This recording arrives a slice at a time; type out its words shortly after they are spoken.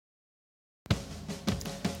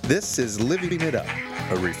This is Living It Up,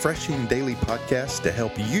 a refreshing daily podcast to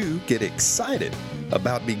help you get excited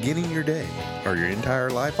about beginning your day or your entire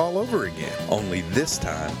life all over again. Only this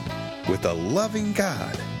time with a loving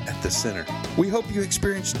God at the center. We hope you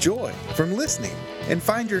experience joy from listening and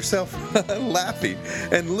find yourself laughing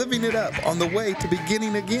and living it up on the way to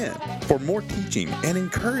beginning again. For more teaching and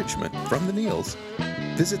encouragement from the Neils,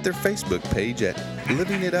 visit their Facebook page at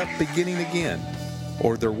Living It Up Beginning Again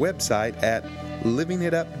or their website at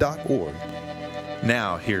livingitup.org.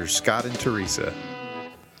 Now, here's Scott and Teresa.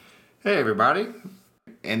 Hey, everybody.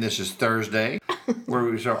 And this is Thursday.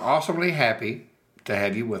 We're so awesomely happy to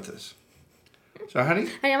have you with us. So, honey?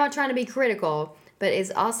 Hey, I'm not trying to be critical, but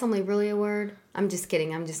is awesomely really a word? I'm just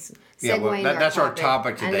kidding. I'm just segueing that's our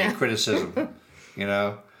topic today, criticism.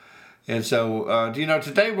 And so, do you know,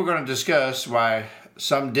 today we're going to discuss why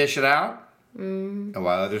some dish it out and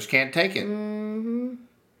why others can't take it. Mm-hmm.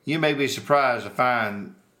 You may be surprised to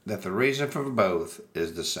find that the reason for both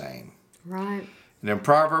is the same. Right. And in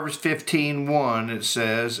Proverbs 15:1, it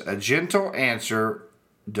says, "A gentle answer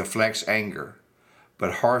deflects anger,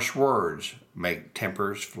 but harsh words make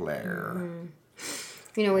tempers flare."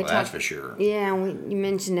 Mm-hmm. You know, that's for sure. Yeah, you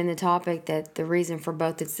mentioned in the topic that the reason for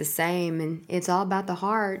both is the same, and it's all about the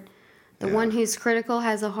heart. The one who's critical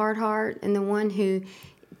has a hard heart, and the one who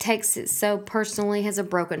takes it so personally has a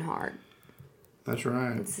broken heart. That's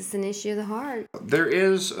right. It's just an issue of the heart. There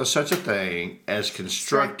is such a thing as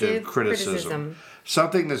constructive criticism.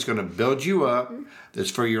 Something that's going to build you up, that's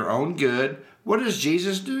for your own good. What does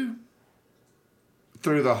Jesus do?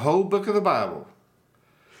 Through the whole book of the Bible,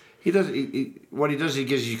 he gives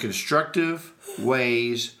you constructive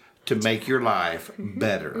ways to make your life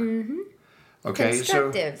better. Mm-hmm. Okay,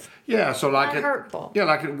 constructive. So like not hurtful.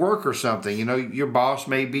 Like at work or something. You know, your boss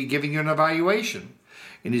may be giving you an evaluation,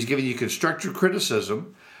 and he's giving you constructive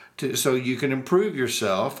criticism so you can improve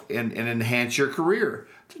yourself and enhance your career.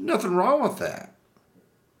 There's nothing wrong with that.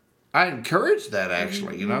 I encourage that,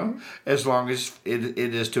 actually, as long as it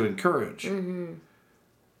is to encourage. Mm-hmm.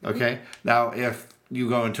 Okay? Now, if you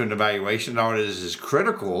go into an evaluation, all it is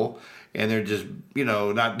critical, and they're just,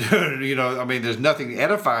 not doing, there's nothing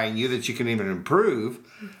edifying you that you can even improve,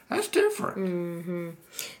 that's different. Mm-hmm.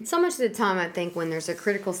 So much of the time, I think, when there's a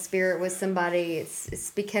critical spirit with somebody,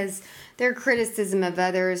 it's because their criticism of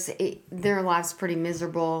others, their life's pretty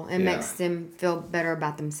miserable and makes them feel better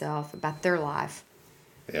about themselves, about their life.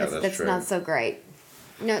 Yeah, that's true. Not so great.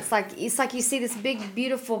 It's like you see this big,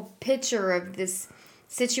 beautiful picture of this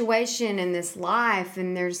situation and this life,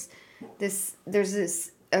 and there's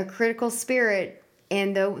a critical spirit,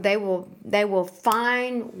 and they will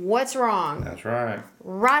find what's wrong. That's right.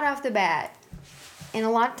 Right off the bat. And a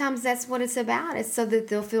lot of times that's what it's about. It's so that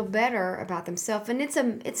they'll feel better about themselves, and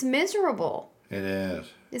it's miserable. It is.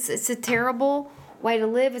 It's a terrible way to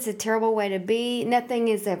live. It's a terrible way to be. Nothing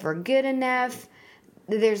is ever good enough.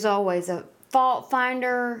 There's always a fault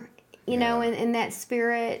finder, in that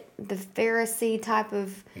spirit, the Pharisee type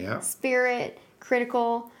of spirit,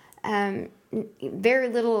 critical. Very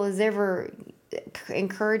little is ever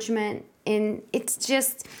encouragement, and it's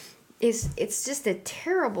just a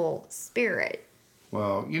terrible spirit.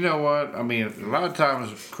 Well, you know what? I mean, a lot of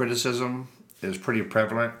times criticism is pretty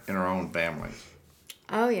prevalent in our own family.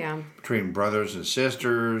 Oh, yeah. Between brothers and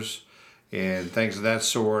sisters and things of that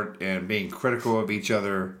sort, and being critical of each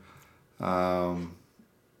other. I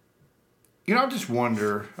just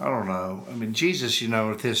wonder, I don't know. I mean, Jesus,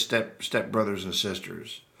 with his step brothers and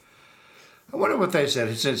sisters. I wonder what they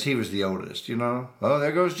said since he was the oldest, Oh,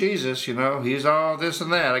 there goes Jesus, he's all this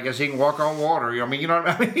and that. I guess he can walk on water. I mean, what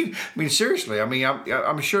I mean? I mean, seriously. I mean,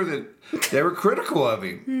 I'm sure that they were critical of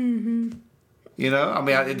him. Mm-hmm.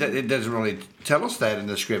 It doesn't really tell us that in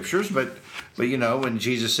the scriptures, but when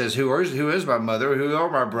Jesus says, who is my mother, who are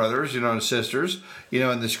my brothers, and sisters,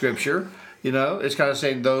 in the scripture, it's kind of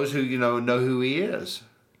saying those who, know who he is.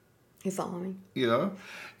 You follow me?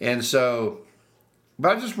 And so,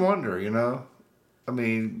 but I just wonder, I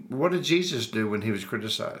mean, what did Jesus do when he was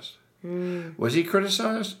criticized? Was he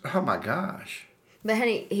criticized? Oh my gosh. But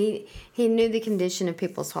honey, he knew the condition of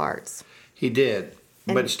people's hearts. He did.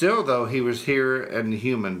 But still, though, he was here in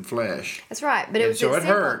human flesh. That's right. But it was so it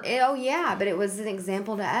hurt. Oh, yeah. But it was an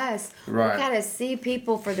example to us. Right. We got to see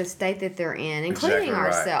people for the state that they're in, including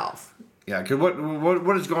ourselves. Yeah, because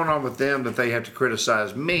what is going on with them that they have to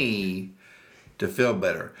criticize me to feel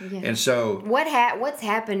better? Yeah. And so... What's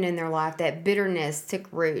happened in their life? That bitterness took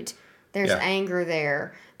root. There's anger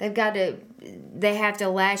there. They have to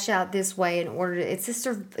lash out this way in order to...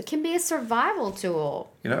 It can be a survival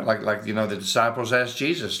tool. Like the disciples asked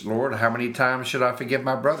Jesus, Lord, how many times should I forgive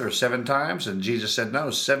my brother? 7 times? And Jesus said, no,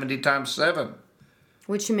 70 times 7.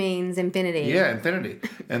 Which means infinity. Yeah, infinity.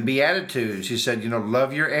 And Beatitudes, he said,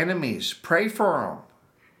 love your enemies. Pray for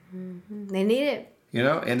them. They need it.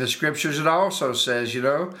 In the scriptures it also says,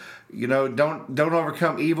 don't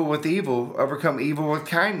overcome evil with evil, overcome evil with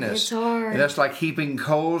kindness. It's hard. And that's like heaping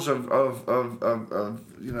coals of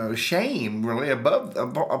shame really upon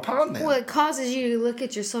them. Well, it causes you to look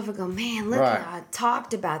at yourself and go, man, look Right. how I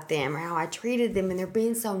talked about them or how I treated them and they're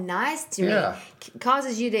being so nice to Yeah. me. It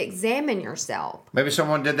causes you to examine yourself. Maybe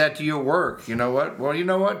someone did that to you at work. You know what? Well, you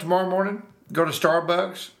know what? Tomorrow morning, go to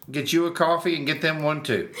Starbucks, get you a coffee, and get them one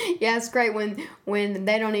too. Yeah, it's great when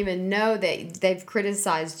they don't even know that they've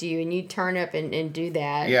criticized you and you turn up and do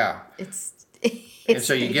that. Yeah. And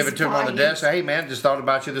so you give it to them on the desk. Hey, man, just thought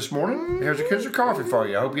about you this morning. Here's a coffee for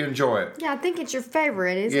you. I hope you enjoy it. Yeah, I think it's your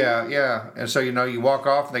favorite, isn't it? Yeah. And so, you walk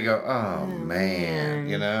off and they go, oh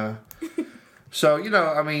man. So,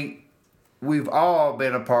 we've all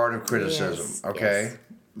been a part of criticism, Yes, okay? yes.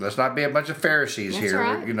 Let's not be a bunch of Pharisees That's here,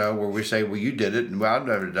 right. where we say, well, you did it, and well, I've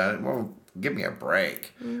never done it. Well, give me a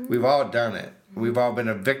break. We've all done it. We've all been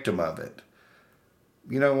a victim of it.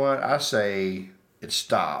 You know what? I say it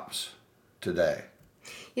stops today.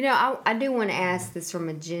 I do want to ask this from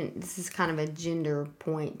this is kind of a gender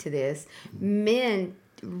point to this. Men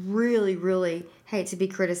really, really hate to be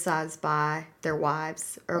criticized by their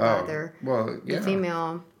wives or by the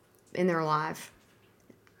female in their life.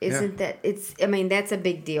 Isn't that, that's a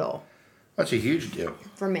big deal That's a huge deal.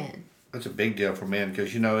 for men. That's a big deal for men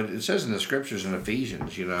because, it says in the scriptures in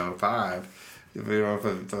Ephesians, 5, for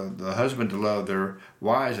the husband to love their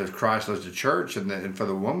wives as Christ loves the church, and for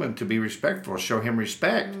the woman to be respectful, show him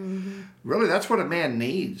respect. Mm-hmm. Really, that's what a man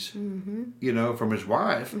needs, from his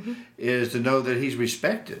wife, is to know that he's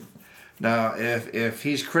respected. Now, if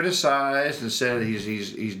he's criticized and said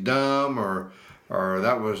he's dumb or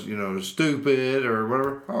that was stupid or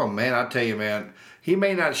whatever, oh man, I tell you, man, he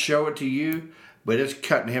may not show it to you, but it's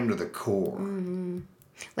cutting him to the core. Mm-hmm.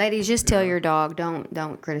 Ladies, just tell your dog.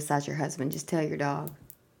 Don't criticize your husband. Just tell your dog.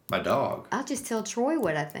 My dog. I'll just tell Troy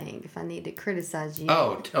what I think if I need to criticize you.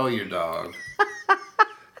 Oh, tell your dog.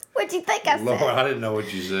 What'd you think I said? Lord, I didn't know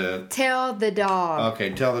what you said. Tell the dog.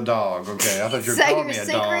 Okay, tell the dog. Okay, I thought you were So calling your me a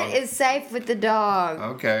secret dog. is safe with the dog.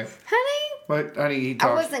 Okay. Honey? But, honey, he I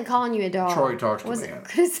talks. wasn't calling you a dog. Troy talks to I wasn't me.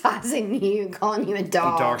 criticizing you, calling you a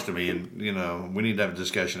dog. He talks to me, and, we need to have a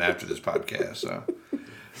discussion after this podcast, so.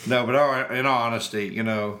 No, but in all honesty,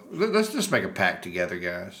 let's just make a pact together,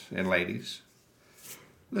 guys and ladies.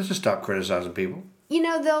 Let's just stop criticizing people.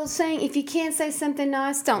 The old saying, if you can't say something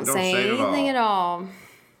nice, don't say anything at all.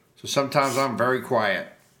 So sometimes I'm very quiet.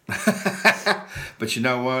 But you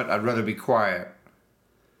know what? I'd rather be quiet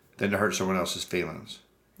than to hurt someone else's feelings.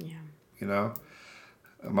 Yeah.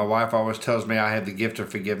 My wife always tells me I have the gift of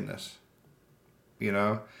forgiveness.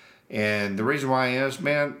 And the reason why is,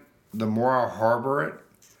 man, the more I harbor it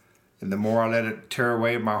and the more I let it tear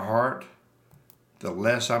away my heart, the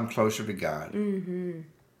less I'm closer to God. Mm-hmm.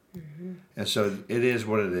 Mm-hmm. And so it is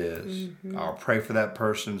what it is. Mm-hmm. I'll pray for that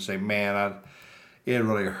person and say, man, it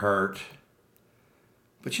really hurt.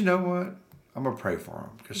 But you know what? I'm going to pray for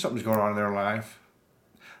them because something's going on in their life.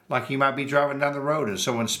 Like you might be driving down the road and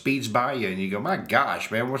someone speeds by you and you go, my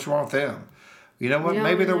gosh, man, what's wrong with them? You know what?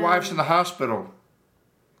 Maybe their wife's in the hospital.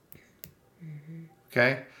 Mm-hmm.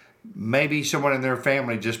 Okay? Maybe someone in their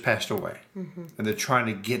family just passed away. Mm-hmm. And they're trying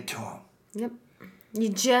to get to them. Yep. You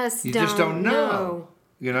just don't know.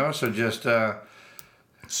 So just...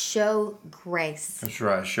 show grace. That's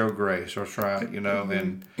right. Show grace. That's right.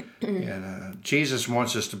 And Jesus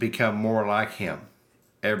wants us to become more like him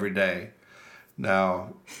every day.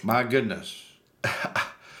 Now, my goodness,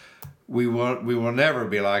 we will never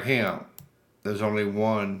be like him. There's only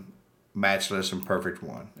one matchless and perfect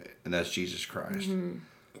one, and that's Jesus Christ.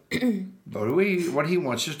 Mm-hmm. But what he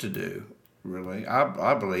wants us to do, really,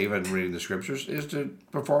 I believe, in reading the scriptures, is to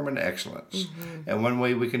perform in excellence. Mm-hmm. And one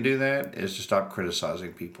way we can do that is to stop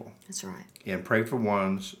criticizing people. That's right. And pray for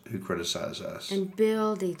ones who criticize us. And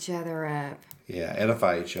build each other up. Yeah,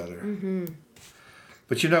 edify each other. Mm-hmm.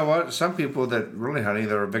 But you know what? Some people that really, honey,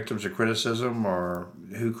 that are victims of criticism or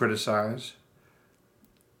who criticize,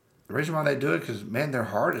 the reason why they do it is because, man, their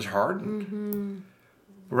heart is hardened. Mm-hmm.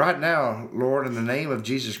 Right now, Lord, in the name of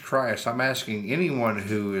Jesus Christ, I'm asking anyone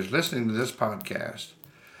who is listening to this podcast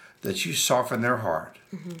that you soften their heart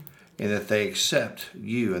mm-hmm. and that they accept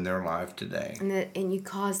you in their life today. And you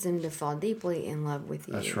cause them to fall deeply in love with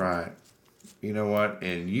you. That's right. You know what?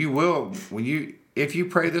 And you will, if you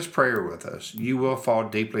pray this prayer with us, you will fall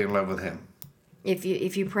deeply in love with him. If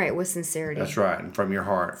you pray it with sincerity. That's right, and from your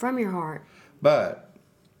heart. From your heart. But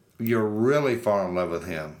you'll really fall in love with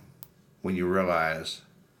him when you realize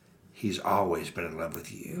He's always been in love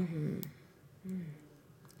with you.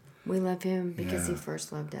 We love him because he Yeah.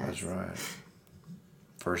 first loved us. That's right.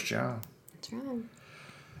 1 John. That's right.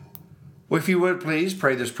 Well, if you would please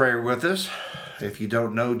pray this prayer with us. If you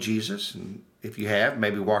don't know Jesus, and if you have,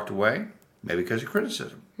 maybe walked away, maybe because of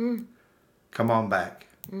criticism, come on back.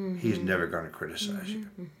 He's never going to criticize you.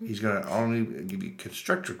 He's going to only give you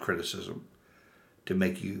constructive criticism to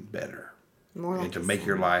make you better More like and to his make son.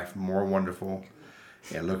 your life more wonderful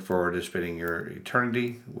and look forward to spending your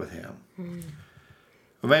eternity with him.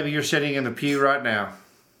 Well, maybe you're sitting in the pew right now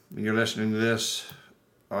and you're listening to this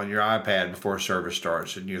on your iPad before service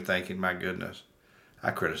starts and you're thinking, my goodness, I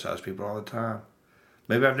criticize people all the time.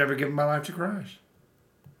 Maybe I've never given my life to Christ,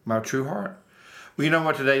 my true heart. Well, you know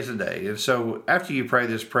what? Today's the day. And so after you pray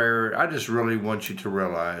this prayer, I just really want you to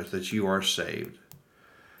realize that you are saved.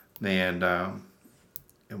 And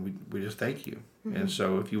we just thank you. And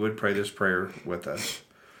so if you would pray this prayer with us.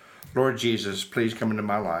 Lord Jesus, please come into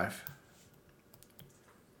my life.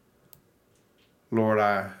 Lord,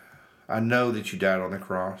 I know that you died on the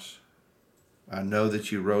cross. I know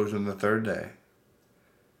that you rose on the third day.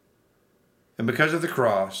 And because of the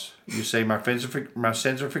cross, you say my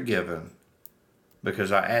sins are forgiven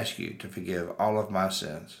because I ask you to forgive all of my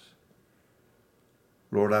sins.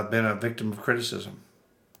 Lord, I've been a victim of criticism,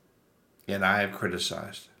 and I have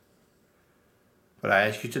criticized. But I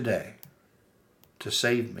ask you today to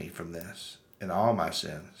save me from this and all my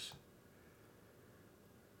sins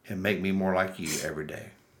and make me more like you every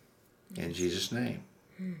day. In Jesus' name,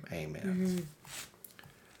 amen.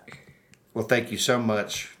 Well, thank you so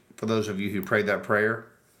much for those of you who prayed that prayer.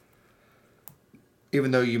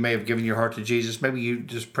 Even though you may have given your heart to Jesus, maybe you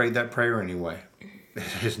just prayed that prayer anyway.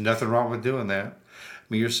 There's nothing wrong with doing that. I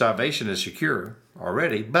mean, your salvation is secure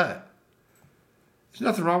already, but there's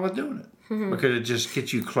nothing wrong with doing it. Because it just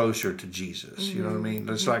gets you closer to Jesus. You know what I mean?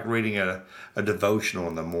 It's like reading a devotional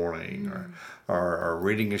in the morning or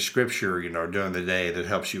reading a scripture, during the day that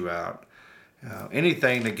helps you out.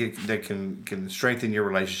 Anything that can strengthen your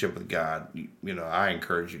relationship with God, I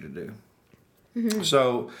encourage you to do.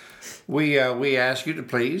 So we ask you to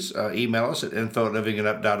please email us at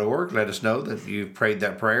info@livingitup.org. Let us know that you've prayed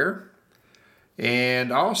that prayer.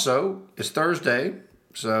 And also, it's Thursday.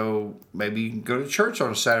 So maybe you can go to church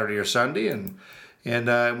on Saturday or Sunday, and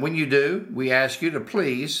when you do, we ask you to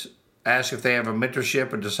please ask if they have a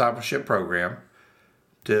mentorship and discipleship program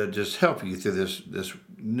to just help you through this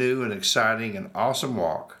new and exciting and awesome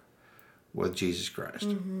walk with Jesus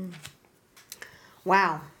Christ.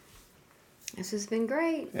 Wow. This has been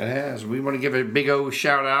great. It has. We want to give a big old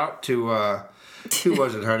shout out to who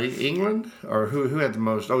was it, honey? England or who had the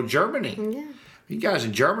most? Oh, Germany. Yeah. You guys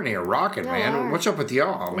in Germany are rocking, man. are. What's up with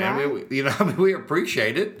y'all, man? Right. We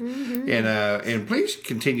appreciate it, and please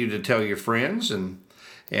continue to tell your friends, and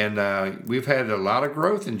we've had a lot of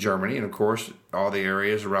growth in Germany, and of course all the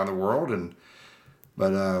areas around the world,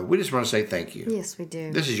 but we just want to say thank you. Yes, we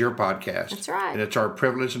do. This is your podcast. That's right. And it's our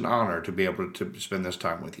privilege and honor to be able to spend this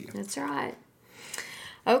time with you. That's right.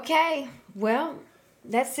 Okay. Well,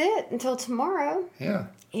 that's it until tomorrow. Yeah.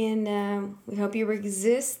 And we hope you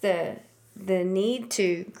resist the need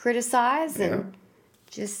to criticize and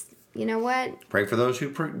just, you know what? Pray for those who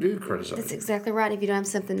do criticize. That's exactly right. If you don't have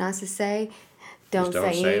something nice to say, don't Just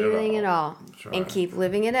don't say say it at anything all. at all. That's right. And keep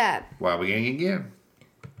living it up. While beginning again.